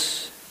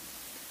rejoice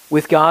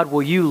with God?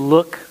 Will you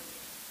look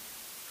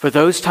for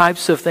those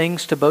types of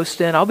things to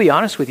boast in? I'll be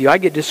honest with you, I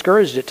get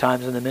discouraged at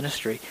times in the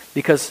ministry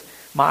because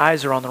my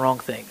eyes are on the wrong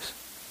things.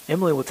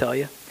 Emily will tell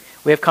you.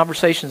 We have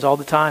conversations all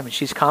the time and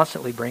she's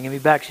constantly bringing me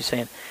back. She's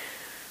saying,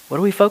 what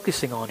are we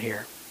focusing on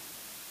here?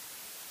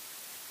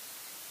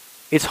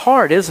 It's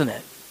hard, isn't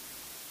it?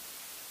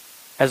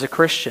 As a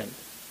Christian,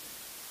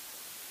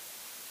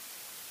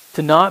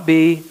 to not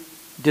be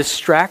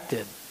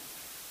distracted.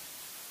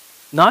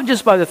 Not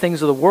just by the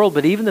things of the world,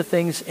 but even the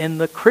things in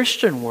the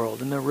Christian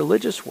world, in the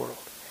religious world.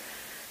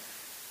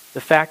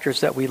 The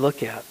factors that we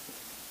look at.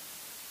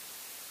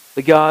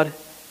 But God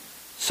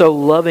so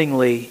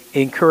lovingly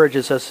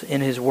encourages us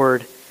in His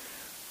Word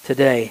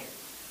today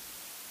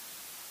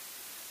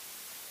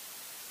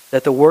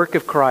that the work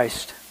of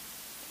Christ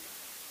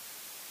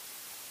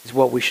is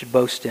what we should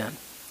boast in.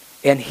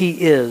 And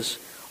He is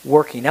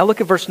working. Now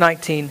look at verse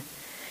 19.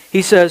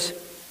 He says,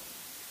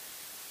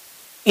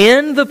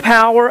 in the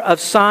power of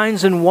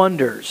signs and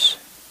wonders,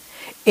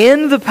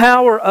 in the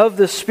power of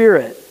the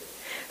Spirit,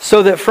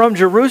 so that from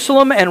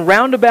Jerusalem and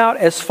round about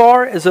as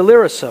far as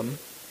Illyricum,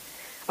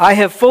 I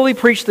have fully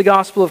preached the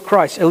gospel of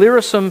Christ.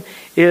 Illyricum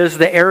is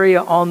the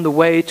area on the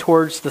way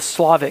towards the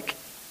Slavic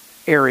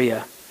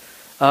area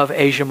of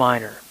Asia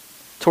Minor,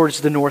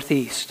 towards the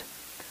northeast.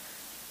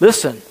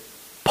 Listen,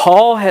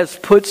 Paul has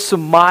put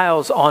some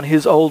miles on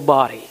his old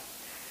body.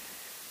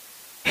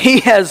 He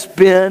has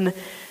been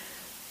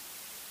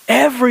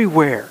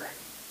everywhere.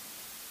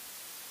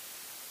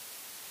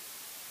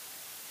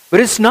 But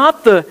it's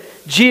not the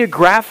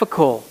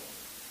geographical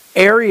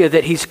area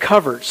that he's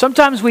covered.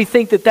 Sometimes we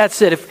think that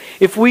that's it.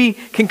 If we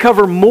can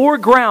cover more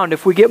ground,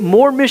 if we get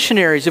more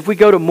missionaries, if we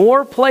go to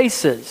more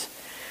places,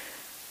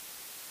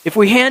 if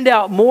we hand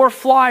out more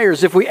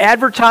flyers, if we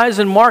advertise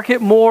and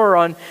market more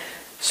on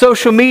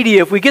social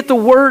media, if we get the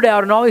word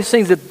out and all these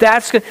things,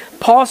 that's good.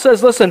 Paul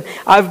says, listen,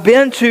 I've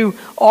been to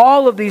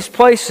all of these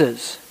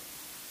places.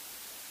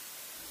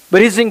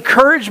 But his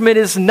encouragement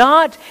is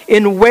not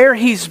in where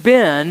he's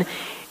been.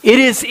 It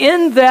is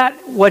in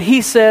that, what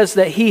he says,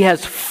 that he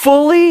has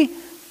fully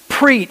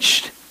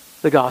preached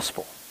the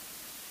gospel.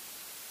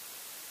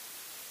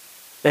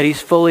 That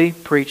he's fully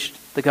preached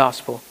the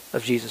gospel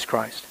of Jesus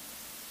Christ.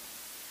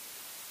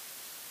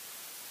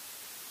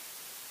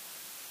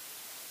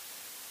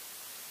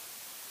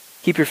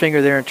 Keep your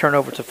finger there and turn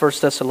over to 1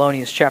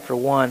 Thessalonians chapter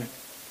 1.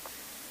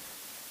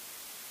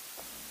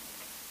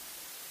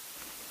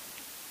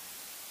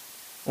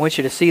 I want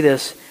you to see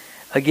this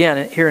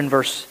again here in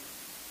verse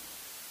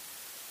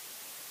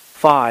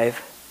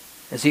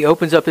 5 as he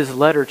opens up his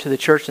letter to the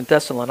church in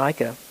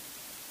Thessalonica.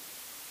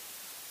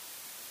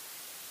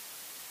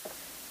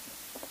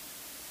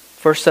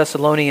 1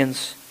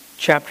 Thessalonians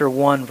chapter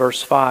 1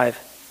 verse 5.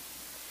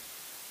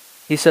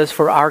 He says,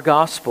 for our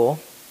gospel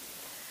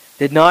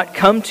did not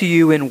come to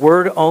you in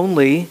word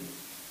only,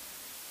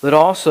 but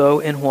also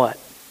in what?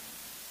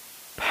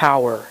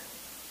 Power.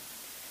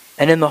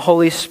 And in the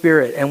Holy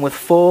Spirit, and with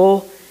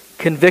full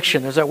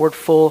conviction. There's that word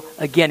full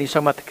again. He's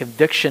talking about the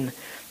conviction.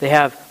 They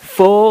have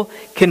full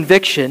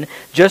conviction,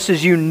 just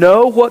as you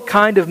know what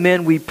kind of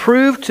men we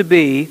prove to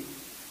be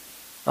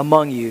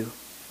among you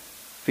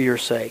for your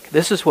sake.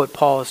 This is what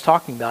Paul is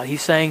talking about.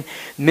 He's saying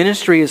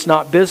ministry is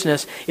not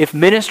business. If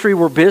ministry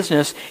were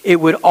business,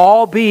 it would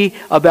all be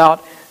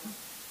about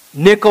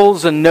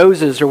nickels and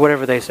noses or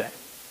whatever they say.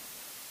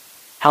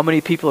 How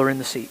many people are in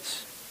the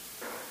seats?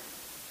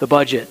 The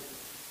budget.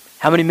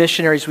 How many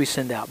missionaries we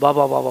send out? Blah,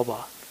 blah, blah, blah,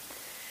 blah.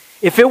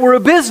 If it were a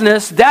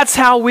business, that's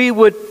how we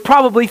would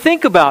probably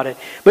think about it.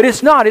 But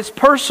it's not. It's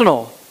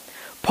personal.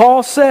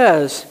 Paul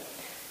says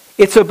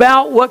it's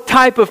about what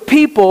type of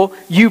people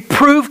you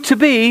prove to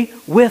be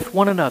with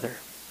one another.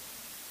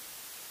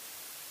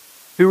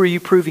 Who are you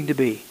proving to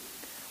be?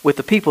 with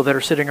the people that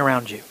are sitting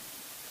around you?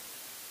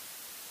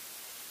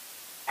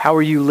 How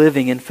are you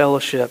living in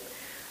fellowship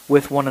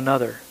with one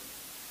another?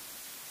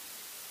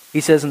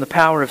 He says, in the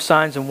power of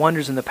signs and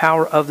wonders, in the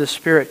power of the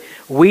Spirit,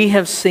 we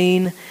have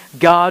seen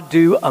God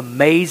do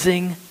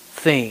amazing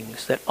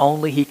things that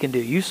only He can do.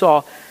 You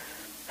saw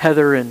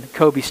Heather and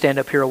Kobe stand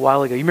up here a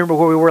while ago. You remember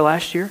where we were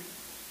last year?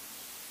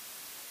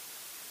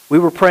 We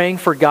were praying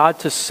for God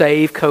to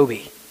save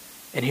Kobe,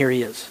 and here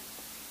He is.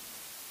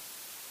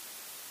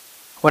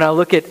 When I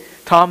look at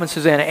Tom and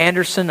Susanna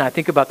Anderson, I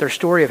think about their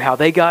story of how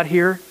they got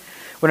here.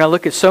 When I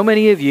look at so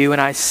many of you and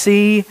I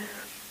see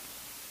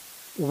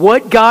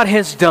what God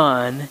has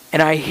done,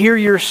 and I hear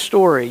your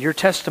story, your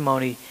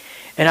testimony,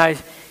 and I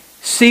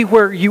see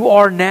where you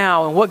are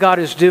now and what God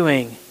is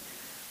doing,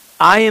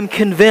 I am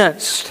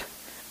convinced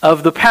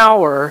of the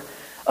power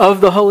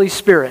of the Holy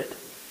Spirit.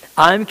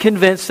 I'm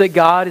convinced that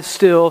God is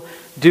still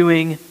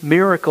doing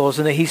miracles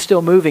and that He's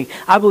still moving.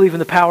 I believe in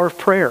the power of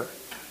prayer.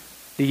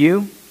 Do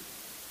you?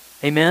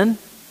 Amen?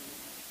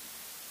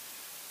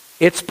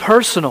 It's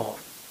personal.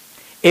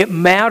 It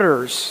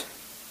matters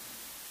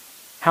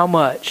how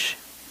much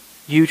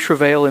you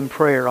travail in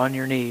prayer on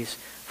your knees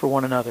for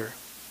one another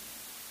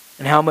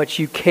and how much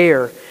you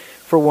care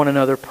for one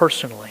another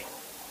personally.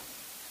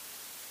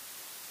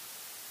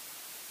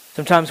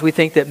 Sometimes we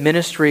think that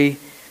ministry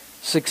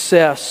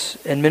success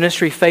and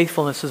ministry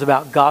faithfulness is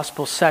about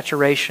gospel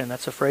saturation.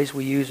 That's a phrase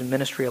we use in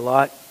ministry a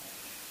lot.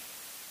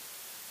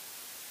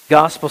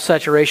 Gospel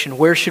saturation.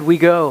 Where should we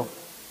go?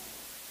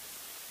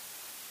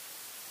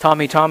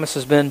 Tommy Thomas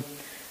has been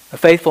a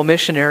faithful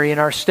missionary in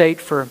our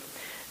state for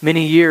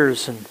many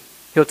years, and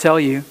he'll tell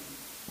you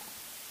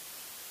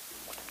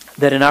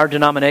that in our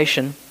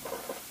denomination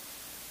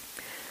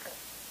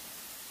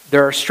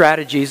there are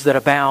strategies that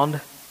abound.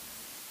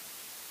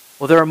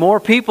 Well, there are more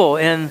people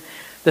in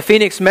the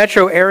Phoenix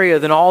metro area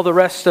than all the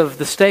rest of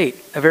the state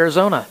of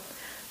Arizona.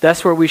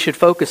 That's where we should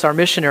focus our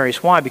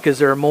missionaries. Why? Because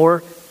there are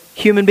more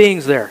human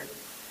beings there.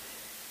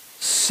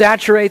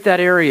 Saturate that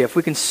area. If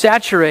we can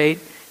saturate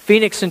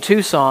Phoenix and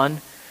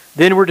Tucson,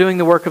 then we're doing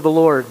the work of the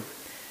Lord.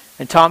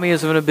 And Tommy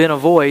has been a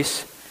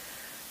voice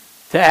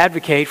to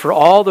advocate for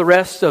all the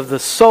rest of the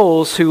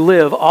souls who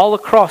live all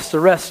across the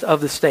rest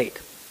of the state.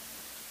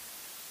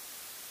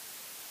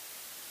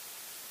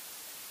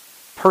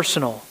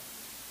 Personal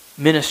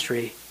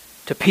ministry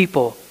to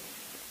people,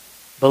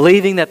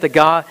 believing that the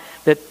God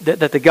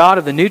that the God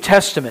of the New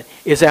Testament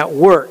is at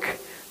work,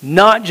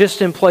 not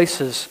just in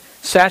places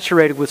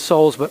saturated with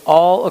souls, but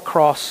all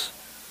across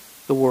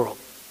the world.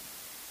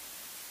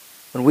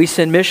 When we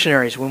send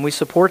missionaries, when we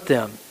support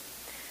them,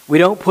 we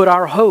don't put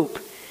our hope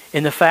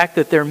in the fact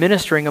that they're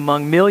ministering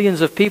among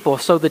millions of people.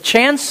 So the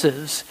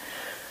chances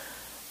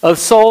of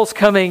souls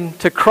coming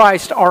to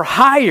Christ are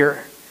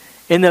higher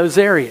in those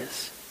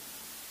areas.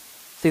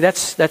 See,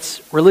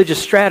 that's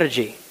religious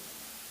strategy.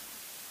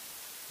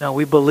 No,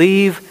 we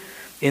believe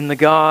in the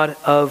God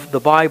of the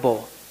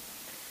Bible.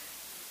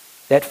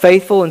 That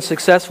faithful and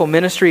successful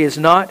ministry is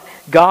not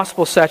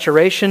gospel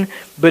saturation,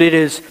 but it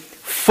is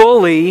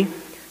fully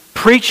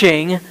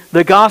preaching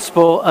the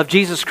gospel of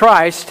Jesus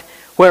Christ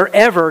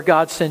wherever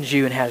God sends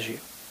you and has you.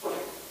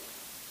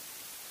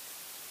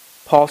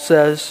 Paul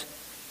says,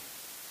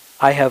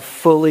 I have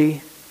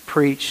fully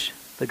preached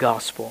the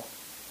gospel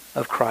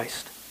of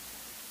Christ.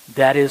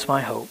 That is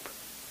my hope.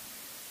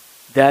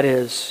 That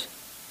is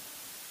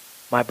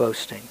my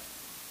boasting.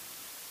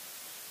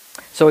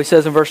 So he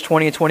says in verse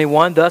 20 and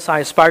 21, thus I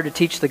aspired to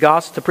teach the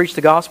gospel, to preach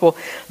the gospel,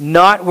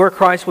 not where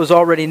Christ was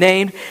already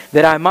named,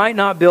 that I might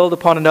not build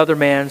upon another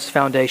man's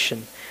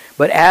foundation.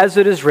 But as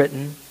it is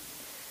written,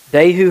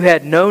 they who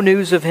had no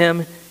news of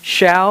him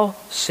shall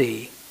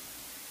see,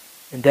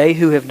 and they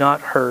who have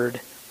not heard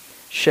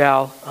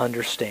shall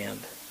understand.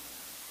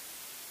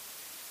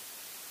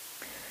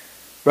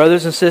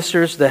 Brothers and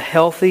sisters, the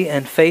healthy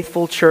and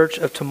faithful church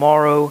of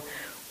tomorrow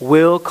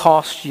will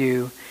cost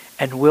you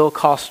and will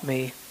cost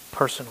me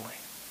personally.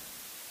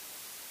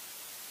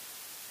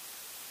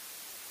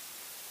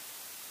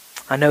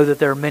 I know that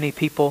there are many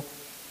people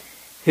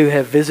who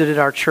have visited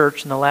our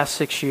church in the last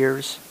 6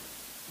 years.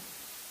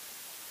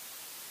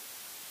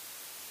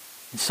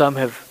 And some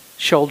have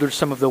shouldered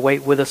some of the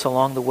weight with us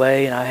along the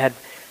way. And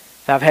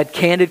I've had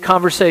candid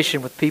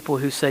conversation with people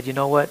who said, you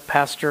know what,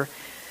 Pastor,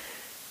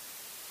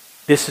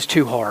 this is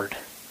too hard.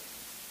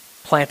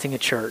 Planting a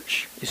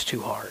church is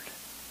too hard.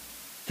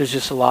 There's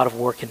just a lot of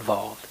work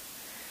involved.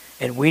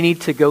 And we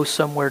need to go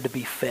somewhere to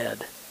be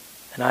fed.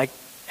 And I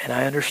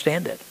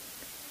understand it.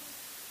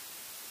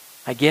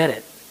 I get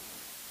it.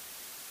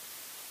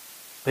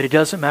 But it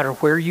doesn't matter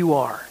where you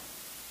are.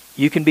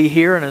 You can be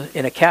here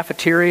in a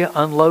cafeteria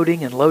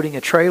unloading and loading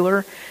a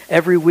trailer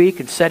every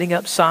week and setting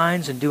up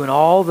signs and doing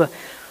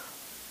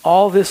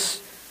all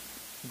this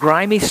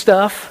grimy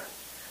stuff.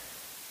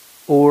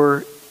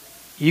 Or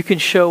you can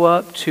show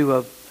up to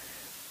a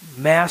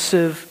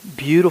massive,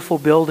 beautiful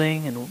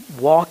building and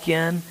walk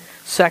in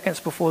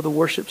seconds before the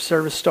worship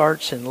service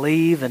starts and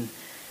leave, and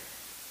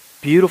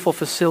beautiful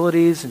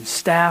facilities and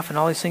staff and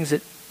all these things.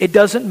 That It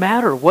doesn't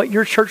matter what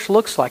your church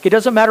looks like. It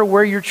doesn't matter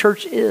where your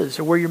church is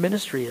or where your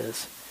ministry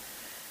is.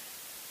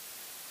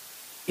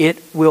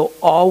 It will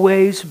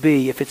always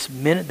be, if it's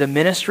the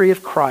ministry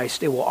of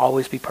Christ, it will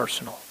always be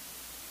personal.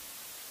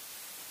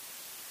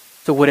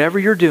 So whatever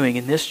you're doing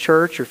in this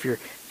church, or if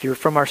you're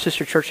from our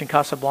sister church in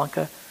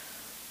Casablanca,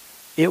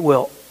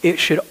 it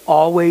should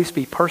always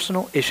be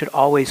personal. It should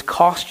always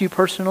cost you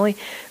personally.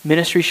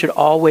 Ministry should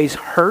always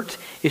hurt.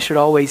 It should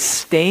always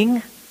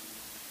sting.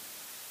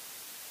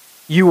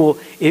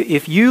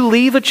 If you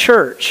leave a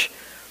church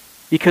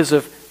because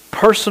of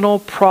personal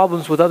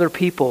problems with other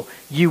people,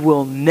 you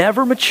will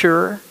never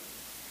mature.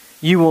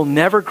 You will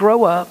never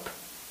grow up.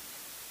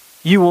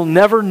 You will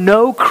never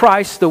know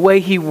Christ the way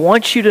He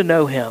wants you to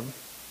know Him.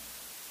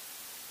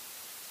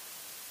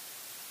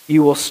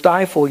 You will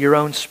stifle your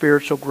own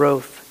spiritual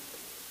growth.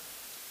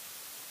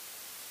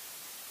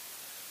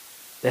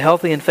 The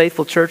healthy and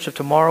faithful church of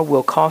tomorrow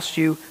will cost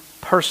you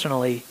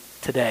personally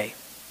today.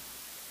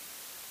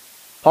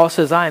 Paul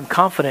says, I am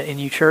confident in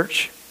you,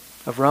 church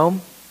of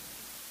Rome,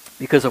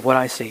 because of what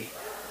I see.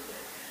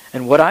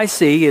 And what I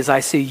see is I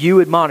see you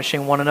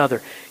admonishing one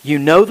another. You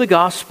know the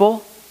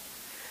gospel.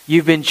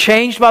 You've been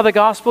changed by the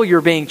gospel.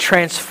 You're being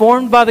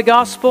transformed by the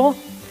gospel.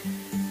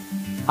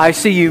 I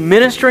see you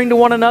ministering to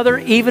one another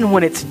even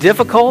when it's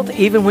difficult,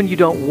 even when you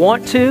don't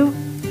want to.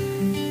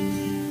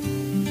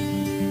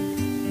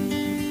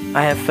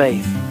 I have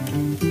faith.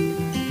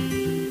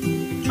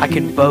 I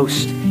can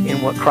boast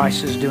in what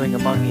Christ is doing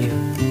among you.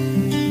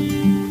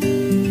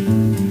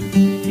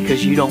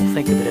 Because you don't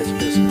think of it as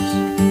business.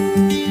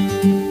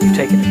 You've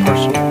taken it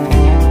personally.